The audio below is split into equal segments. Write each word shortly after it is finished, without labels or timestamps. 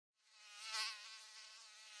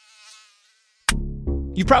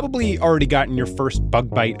You've probably already gotten your first bug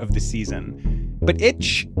bite of the season, but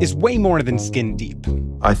itch is way more than skin deep.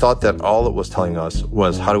 I thought that all it was telling us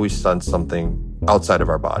was how do we sense something outside of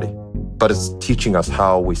our body. But it's teaching us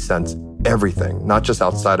how we sense everything, not just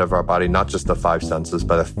outside of our body, not just the 5 senses,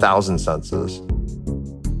 but 1,000 senses.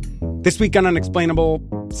 This week on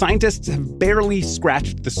Unexplainable, scientists have barely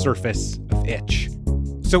scratched the surface of itch.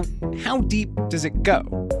 So how deep does it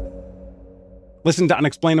go? Listen to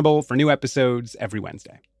Unexplainable for new episodes every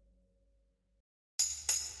Wednesday.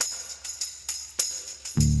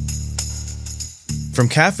 From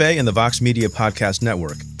Cafe and the Vox Media Podcast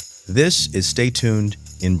Network, this is Stay Tuned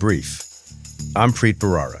in Brief. I'm Preet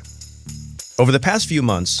Bharara. Over the past few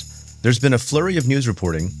months, there's been a flurry of news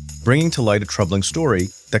reporting bringing to light a troubling story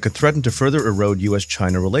that could threaten to further erode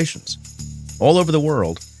U.S.-China relations. All over the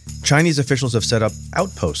world, Chinese officials have set up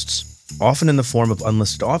outposts, often in the form of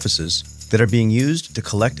unlisted offices, that are being used to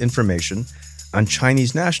collect information on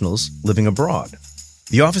Chinese nationals living abroad.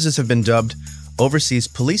 The offices have been dubbed overseas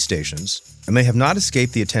police stations, and they have not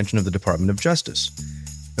escaped the attention of the Department of Justice.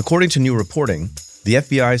 According to new reporting, the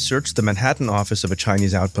FBI searched the Manhattan office of a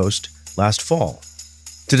Chinese outpost last fall.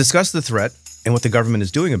 To discuss the threat and what the government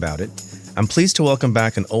is doing about it, I'm pleased to welcome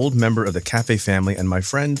back an old member of the Cafe family and my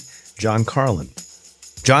friend, John Carlin.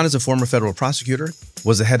 John is a former federal prosecutor,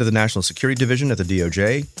 was the head of the National Security Division at the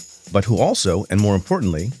DOJ, but who also, and more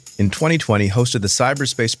importantly, in 2020 hosted the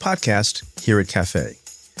Cyberspace podcast here at Cafe.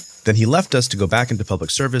 Then he left us to go back into public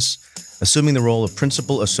service, assuming the role of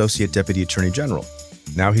Principal Associate Deputy Attorney General.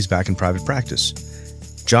 Now he's back in private practice.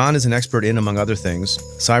 John is an expert in, among other things,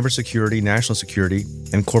 cybersecurity, national security,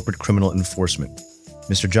 and corporate criminal enforcement.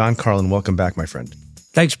 Mr. John Carlin, welcome back, my friend.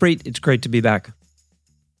 Thanks, Preet. It's great to be back.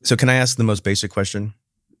 So can I ask the most basic question?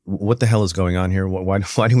 What the hell is going on here?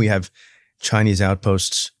 Why do we have Chinese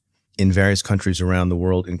outposts in various countries around the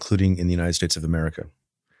world, including in the United States of America?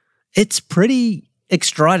 It's pretty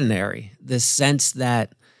extraordinary, this sense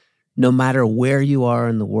that no matter where you are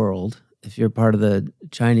in the world, if you're part of the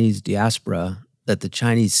Chinese diaspora, that the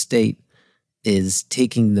Chinese state is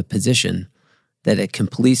taking the position that it can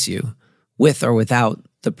police you with or without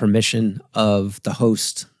the permission of the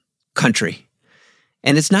host country.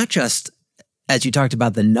 And it's not just, as you talked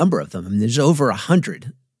about, the number of them. I mean, there's over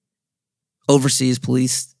 100 overseas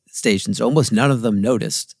police stations, almost none of them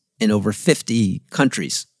noticed, in over 50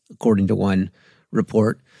 countries, according to one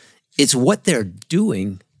report. It's what they're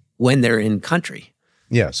doing when they're in country.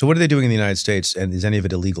 Yeah. So what are they doing in the United States, and is any of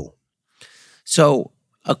it illegal? So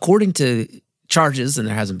according to charges, and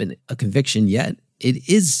there hasn't been a conviction yet, it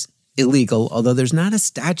is illegal, although there's not a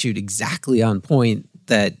statute exactly on point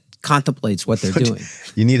that contemplates what they're doing.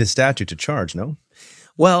 You need a statute to charge, no?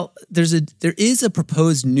 Well, there is a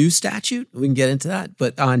proposed new statute, we can get into that,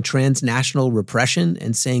 but on transnational repression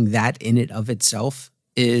and saying that in and of itself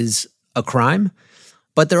is a crime.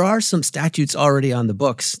 But there are some statutes already on the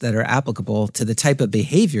books that are applicable to the type of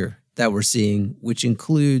behavior that we're seeing, which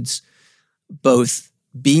includes both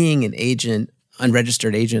being an agent,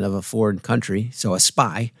 unregistered agent of a foreign country, so a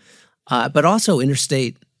spy, but also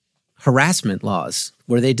interstate harassment laws.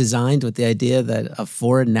 Were they designed with the idea that a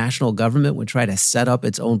foreign national government would try to set up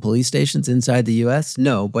its own police stations inside the U.S.?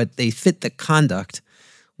 No, but they fit the conduct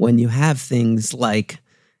when you have things like,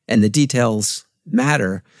 and the details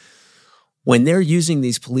matter, when they're using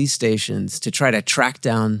these police stations to try to track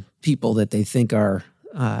down people that they think are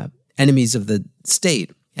enemies of the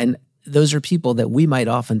state. And those are people that we might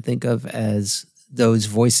often think of as those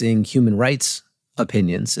voicing human rights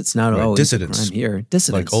opinions. It's not always dissidents. A crime here.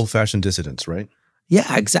 Dissidents. Like old-fashioned dissidents, right?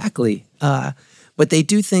 Yeah, exactly. But they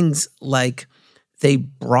do things like they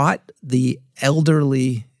brought the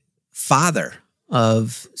elderly father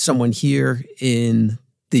of someone here in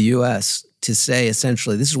the U.S. to say,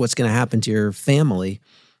 essentially, this is what's going to happen to your family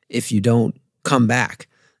if you don't come back,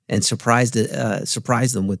 and surprise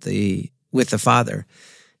them with the father.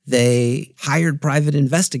 They hired private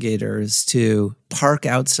investigators to park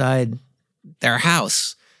outside their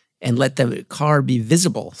house and let the car be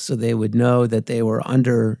visible so they would know that they were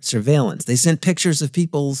under surveillance. They sent pictures of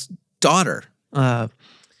people's daughter and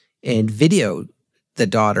videoed the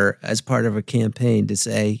daughter as part of a campaign to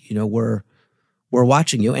say, you know, we're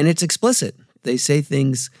watching you. And it's explicit. They say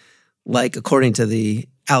things like, according to the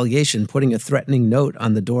allegation, putting a threatening note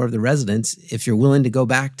on the door of the residence, if you're willing to go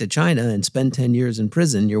back to China and spend 10 years in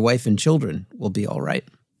prison, your wife and children will be all right.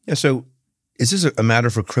 Yeah, so is this a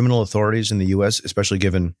matter for criminal authorities in the U.S., especially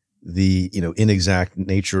given the inexact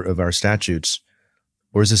nature of our statutes,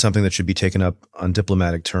 or is this something that should be taken up on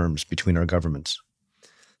diplomatic terms between our governments?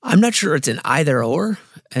 I'm not sure it's an either or,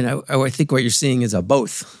 and I think what you're seeing is a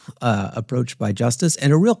both approach by justice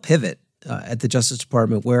and a real pivot at the Justice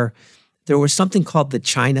Department where there was something called the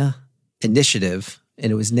China Initiative,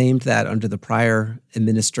 and it was named that under the prior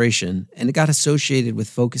administration, and it got associated with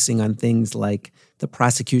focusing on things like the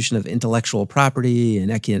prosecution of intellectual property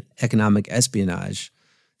and economic espionage,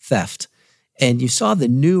 theft. And you saw the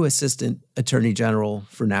new Assistant Attorney General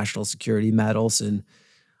for National Security, Matt Olson,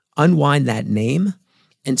 unwind that name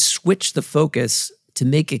and switch the focus to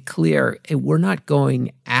make it clear, hey, we're not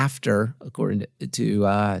going after, according to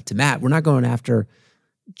Matt, we're not going after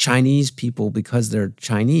Chinese people because they're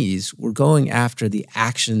Chinese. We're going after the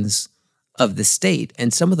actions of the state.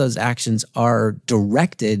 And some of those actions are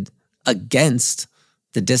directed against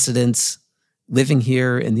the dissidents living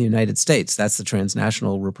here in the United States. That's the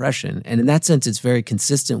transnational repression. And in that sense, it's very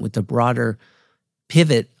consistent with the broader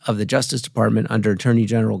pivot of the Justice Department under Attorney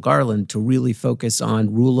General Carlin to really focus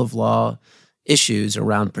on rule of law issues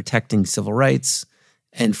around protecting civil rights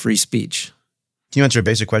and free speech. Can you answer a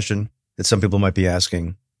basic question that some people might be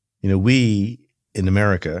asking? We in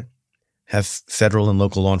America have federal and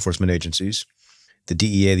local law enforcement agencies, the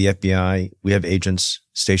DEA, the FBI. We have agents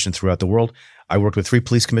stationed throughout the world. I worked with 3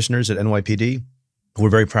 police commissioners at NYPD who were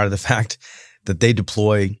very proud of the fact that they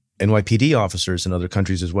deploy NYPD officers in other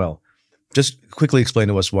countries as well. Just quickly explain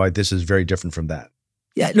to us why this is very different from that.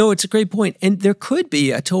 Yeah, no, it's a great point. And there could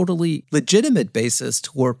be a totally legitimate basis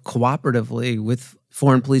to work cooperatively with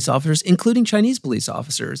foreign police officers, including Chinese police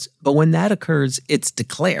officers. But when that occurs, it's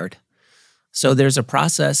declared. So there's a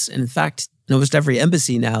process. In fact, in almost every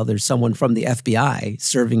embassy now, there's someone from the FBI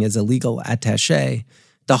serving as a legal attaché.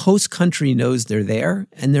 The host country knows they're there,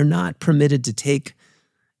 and they're not permitted to take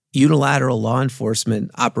unilateral law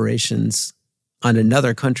enforcement operations on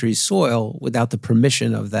another country's soil without the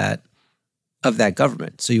permission of that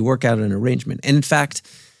government. So you work out an arrangement. And in fact,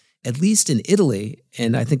 at least in Italy,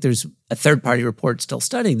 and I think there's a third-party report still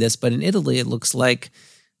studying this, but in Italy, it looks like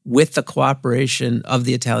with the cooperation of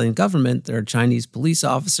the Italian government, there are Chinese police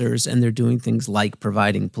officers, and they're doing things like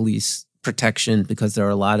providing police protection because there are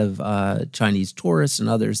a lot of Chinese tourists and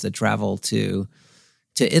others that travel to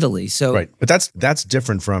Italy. So right, but that's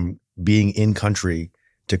different from being in country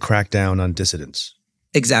to crack down on dissidents.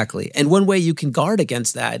 Exactly. And one way you can guard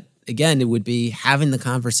against that, again, it would be having the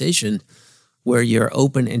conversation where you're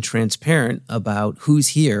open and transparent about who's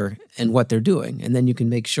here and what they're doing. And then you can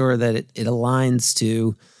make sure that it aligns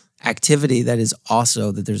to activity that is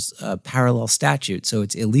also that there's a parallel statute. So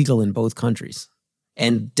it's illegal in both countries.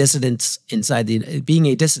 And dissidents being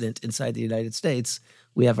a dissident inside the United States,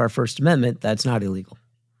 we have our First Amendment. That's not illegal.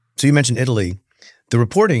 So you mentioned Italy. The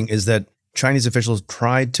reporting is that Chinese officials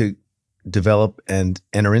tried to develop and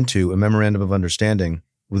enter into a memorandum of understanding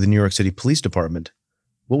with the New York City Police Department.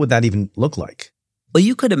 What would that even look like? Well,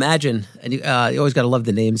 you could imagine, and you always got to love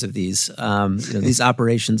the names of these. These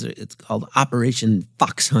operations. It's called Operation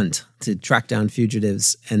Fox Hunt to track down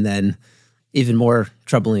fugitives, and then even more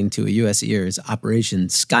troubling to a U.S. ear is Operation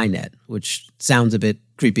Skynet, which sounds a bit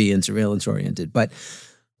creepy and surveillance oriented, but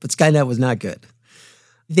Skynet was not good.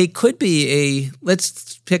 They could be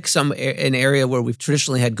let's pick an area where we've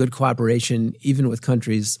traditionally had good cooperation, even with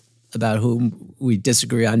countries about whom we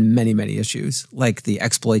disagree on many, many issues, like the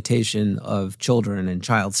exploitation of children and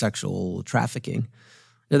child sexual trafficking.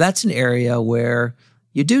 Now, that's an area where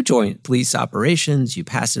you do joint police operations, you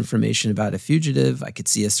pass information about a fugitive. I could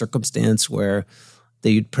see a circumstance where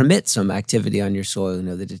they'd permit some activity on your soil.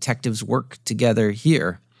 The detectives work together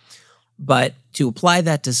here. But to apply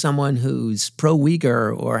that to someone who's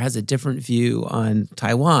pro-Uyghur or has a different view on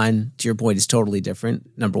Taiwan, to your point, is totally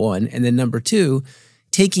different, number one. And then number two,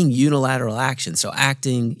 taking unilateral action. So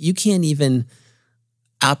you can't even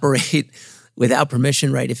operate without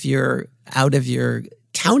permission, right, if you're out of your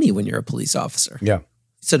county when you're a police officer. Yeah.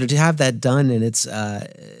 So to have that done and it's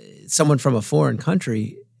someone from a foreign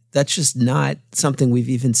country, that's just not something we've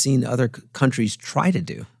even seen other countries try to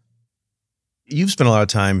do. You've spent a lot of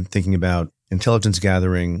time thinking about intelligence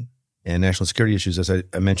gathering and national security issues, as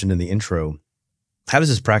I mentioned in the intro. How does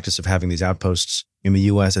this practice of having these outposts in the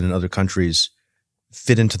U.S. and in other countries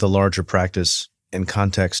fit into the larger practice and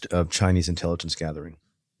context of Chinese intelligence gathering?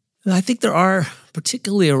 I think there are,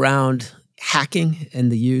 particularly around hacking and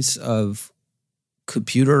the use of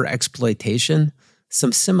computer exploitation,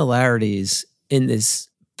 some similarities in this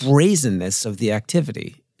brazenness of the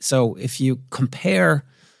activity. So if you compare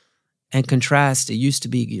and contrast, it used to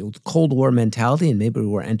be the Cold War mentality, and maybe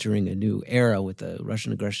we're entering a new era with the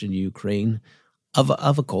Russian aggression in Ukraine of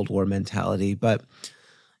a Cold War mentality. But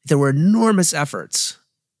there were enormous efforts,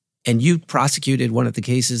 and you prosecuted one of the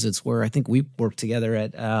cases. It's where I think we worked together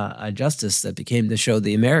at Justice that became the show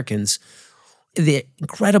The Americans. the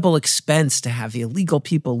incredible expense to have illegal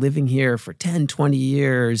people living here for 10, 20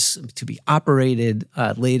 years to be operated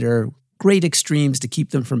later, great extremes to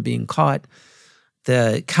keep them from being caught.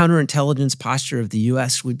 The counterintelligence posture of the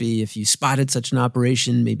U.S. would be if you spotted such an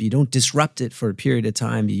operation, maybe you don't disrupt it for a period of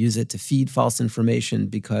time. You use it to feed false information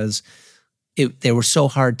because they were so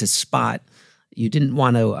hard to spot. You didn't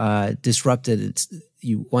want to disrupt it.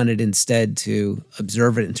 You wanted instead to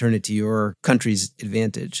observe it and turn it to your country's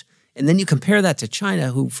advantage. And then you compare that to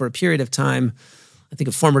China, who for a period of time, I think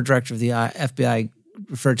a former director of the FBI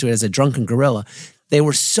referred to it as a drunken gorilla. They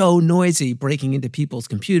were so noisy breaking into people's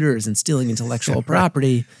computers and stealing intellectual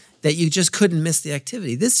property that you just couldn't miss the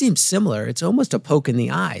activity. This seems similar. It's almost a poke in the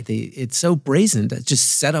eye. It's so brazen to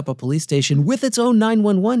just set up a police station with its own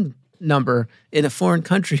 911 number in a foreign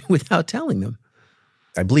country without telling them.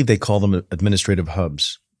 I believe they call them administrative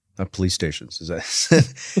hubs, not police stations. Is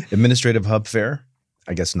that administrative hub fair?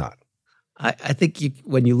 I guess not. I think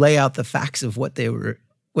when you lay out the facts of what they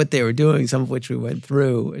were doing, some of which we went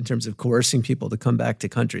through in terms of coercing people to come back to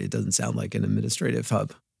country, it doesn't sound like an administrative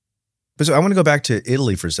hub. But so I want to go back to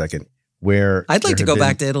Italy for a second, where I'd like to go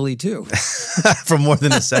back to Italy too. For more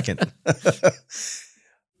than a second.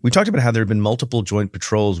 We talked about how there have been multiple joint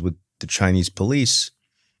patrols with the Chinese police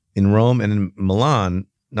in Rome and in Milan,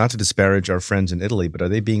 not to disparage our friends in Italy, but are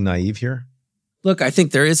they being naive here? Look, I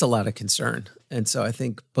think there is a lot of concern. And so I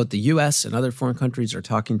think both the U.S. and other foreign countries are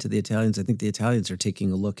talking to the Italians. I think the Italians are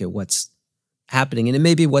taking a look at what's happening. And it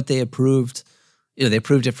may be what they approved. They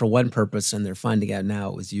approved it for one purpose, and they're finding out now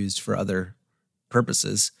it was used for other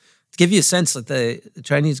purposes. To give you a sense, that the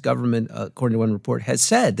Chinese government, according to one report, has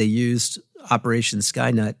said they used Operation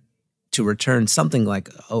Skynet to return something like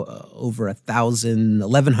over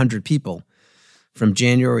 1,100 people from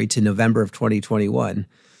January to November of 2021.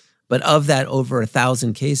 But of that over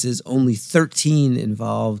 1,000 cases, only 13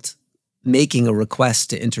 involved making a request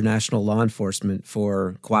to international law enforcement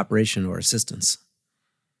for cooperation or assistance.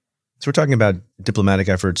 So we're talking about diplomatic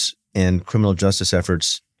efforts and criminal justice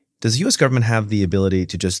efforts. Does the U.S. government have the ability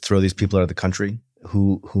to just throw these people out of the country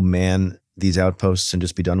who man these outposts and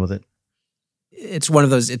just be done with it? It's one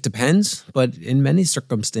of those, it depends, but in many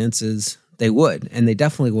circumstances, they would. And they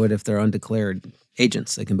definitely would if they're undeclared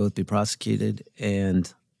agents. They can both be prosecuted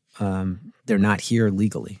and they're not here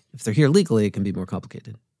legally. If they're here legally, it can be more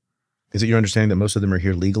complicated. Is it your understanding that most of them are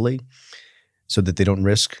here legally so that they don't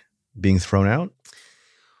risk being thrown out?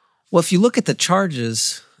 Well, if you look at the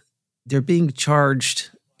charges, they're being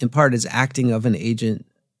charged in part as acting of an agent,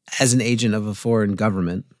 as an agent of a foreign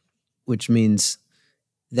government, which means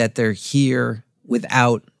that they're here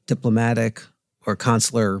without diplomatic or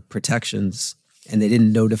consular protections, and they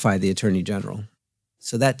didn't notify the Attorney General.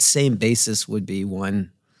 So that same basis would be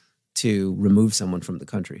one to remove someone from the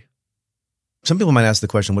country. Some people might ask the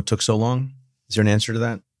question, what took so long? Is there an answer to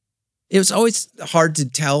that? It was always hard to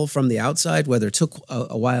tell from the outside whether it took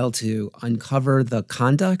a while to uncover the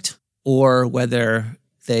conduct or whether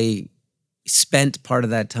they spent part of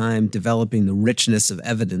that time developing the richness of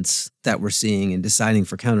evidence that we're seeing and deciding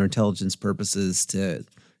for counterintelligence purposes to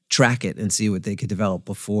track it and see what they could develop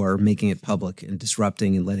before making it public and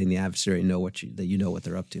disrupting and letting the adversary know that you know what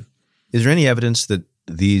they're up to. Is there any evidence that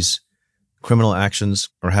these criminal actions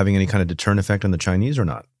are having any kind of deterrent effect on the Chinese or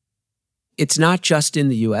not? It's not just in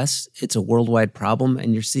the U.S. It's a worldwide problem,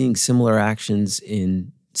 and you're seeing similar actions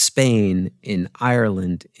in Spain, in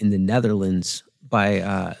Ireland, in the Netherlands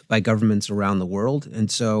by governments around the world. And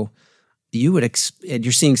so you're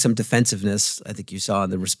seeing some defensiveness. I think you saw in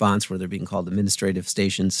the response where they're being called administrative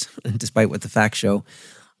stations, despite what the facts show,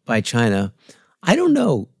 by China. I don't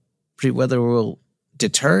know whether it will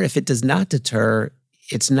deter. If it does not deter,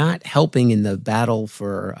 it's not helping in the battle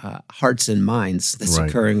for hearts and minds that's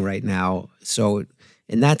occurring right now. So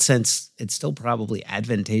in that sense, it's still probably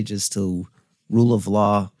advantageous to rule of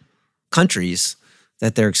law countries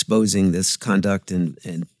that they're exposing this conduct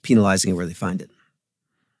and penalizing it where they find it.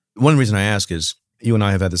 One reason I ask is you and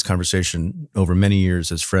I have had this conversation over many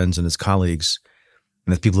years as friends and as colleagues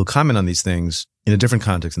and as people who comment on these things in a different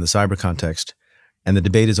context, in the cyber context. And the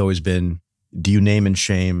debate has always been, do you name and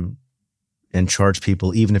shame and charge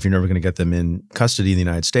people even if you're never going to get them in custody in the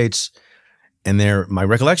United States? And my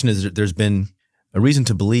recollection is that there's been a reason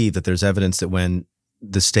to believe that there's evidence that when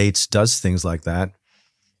the States does things like that,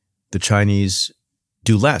 the Chinese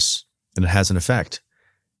do less and it has an effect.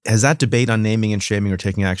 Has that debate on naming and shaming or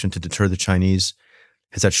taking action to deter the Chinese,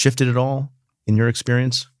 has that shifted at all in your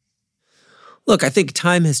experience? Look, I think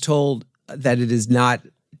time has told that it is not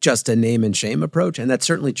just a name and shame approach. And that's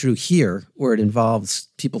certainly true here, where it involves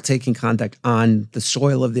people taking conduct on the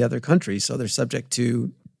soil of the other country. So they're subject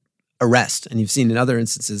to arrest. And you've seen in other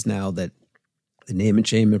instances now that The name and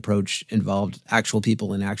shame approach involved actual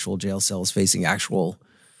people in actual jail cells facing actual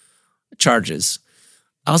charges.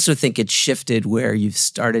 I also think it shifted where you've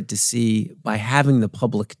started to see, by having the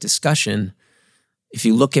public discussion, if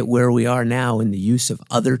you look at where we are now in the use of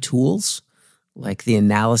other tools, like the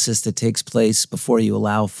analysis that takes place before you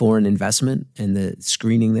allow foreign investment and the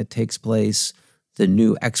screening that takes place, the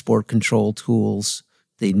new export control tools,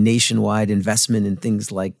 the nationwide investment in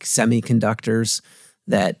things like semiconductors,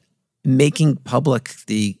 that making public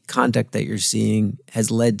the conduct that you're seeing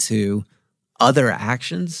has led to other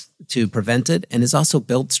actions to prevent it, and has also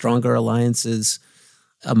built stronger alliances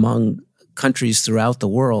among countries throughout the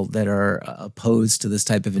world that are opposed to this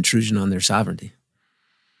type of intrusion on their sovereignty.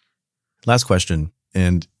 Last question,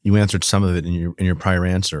 and you answered some of it in your prior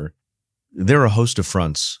answer. There are a host of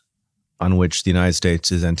fronts on which the United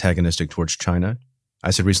States is antagonistic towards China.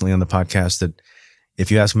 I said recently on the podcast that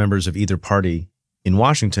if you ask members of either party in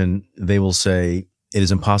Washington, they will say it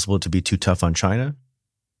is impossible to be too tough on China.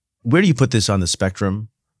 Where do you put this on the spectrum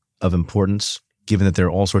of importance, given that there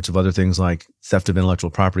are all sorts of other things like theft of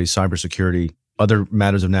intellectual property, cybersecurity, other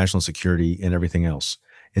matters of national security, and everything else?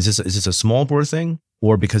 Is this a small bore thing,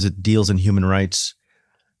 or because it deals in human rights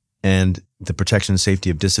and the protection and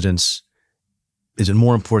safety of dissidents, is it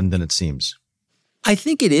more important than it seems? I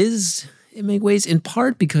think it is in many ways, in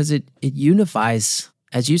part because it unifies,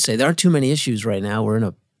 as you say. There aren't too many issues right now. We're in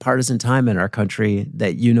a partisan time in our country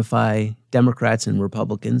that unify Democrats and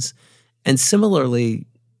Republicans. And similarly,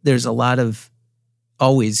 there's a lot of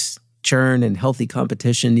always churn and healthy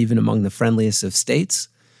competition, even among the friendliest of states.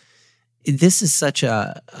 This is such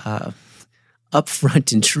a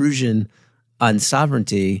upfront intrusion on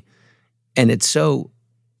sovereignty, and it's so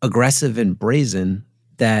aggressive and brazen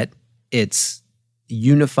that it's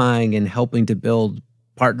unifying and helping to build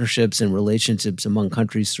partnerships and relationships among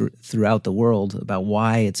countries throughout the world about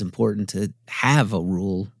why it's important to have a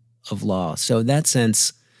rule of law. So in that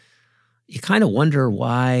sense, you kind of wonder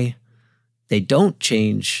why they don't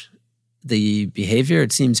change the behavior.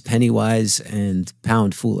 It seems penny wise and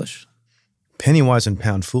pound foolish. Penny wise and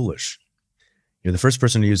pound foolish. You're the first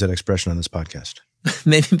person to use that expression on this podcast.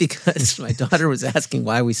 Maybe because my daughter was asking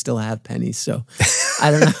why we still have pennies. So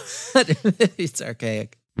I don't know. It's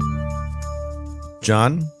archaic.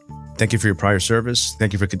 John, thank you for your prior service.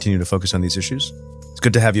 Thank you for continuing to focus on these issues. It's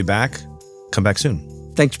good to have you back. Come back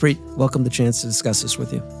soon. Thanks, Preet. Welcome the chance to discuss this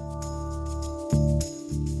with you.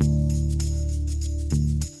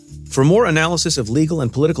 For more analysis of legal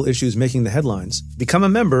and political issues making the headlines, become a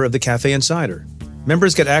member of the Cafe Insider.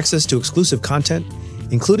 Members get access to exclusive content,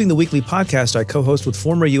 including the weekly podcast I co-host with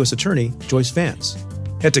former U.S. Attorney Joyce Vance.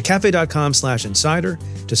 Head to cafe.com/insider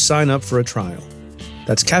to sign up for a trial.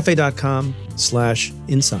 That's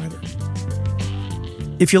cafe.com/insider.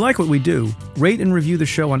 If you like what we do, rate and review the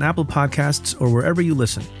show on Apple Podcasts or wherever you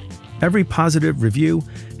listen. Every positive review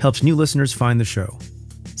helps new listeners find the show.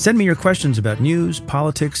 Send me your questions about news,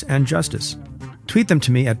 politics, and justice. Tweet them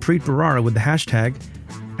to me at Preet Bharara with the hashtag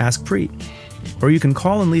AskPreet. Or you can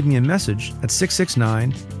call and leave me a message at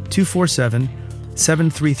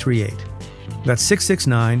 669-247-7338. That's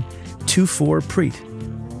 669-24-PREET.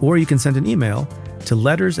 Or you can send an email to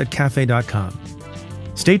letters@cafe.com.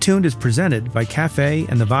 Stay Tuned is presented by Cafe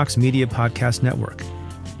and the Vox Media Podcast Network.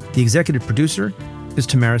 The executive producer is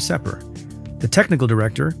Tamara Sepper. The technical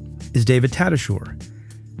director is David Tadashore.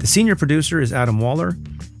 The senior producer is Adam Waller.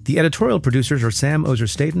 The editorial producers are Sam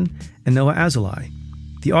Ozer-Staten and Noah Azulai.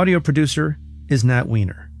 The audio producer is Nat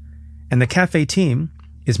Weiner. And the Cafe team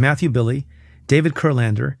is Matthew Billy, David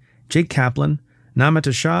Kurlander, Jake Kaplan,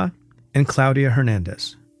 Namita Shah, and Claudia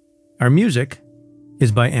Hernandez. Our music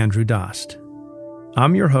is by Andrew Dost.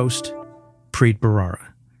 I'm your host, Preet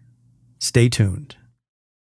Bharara. Stay tuned.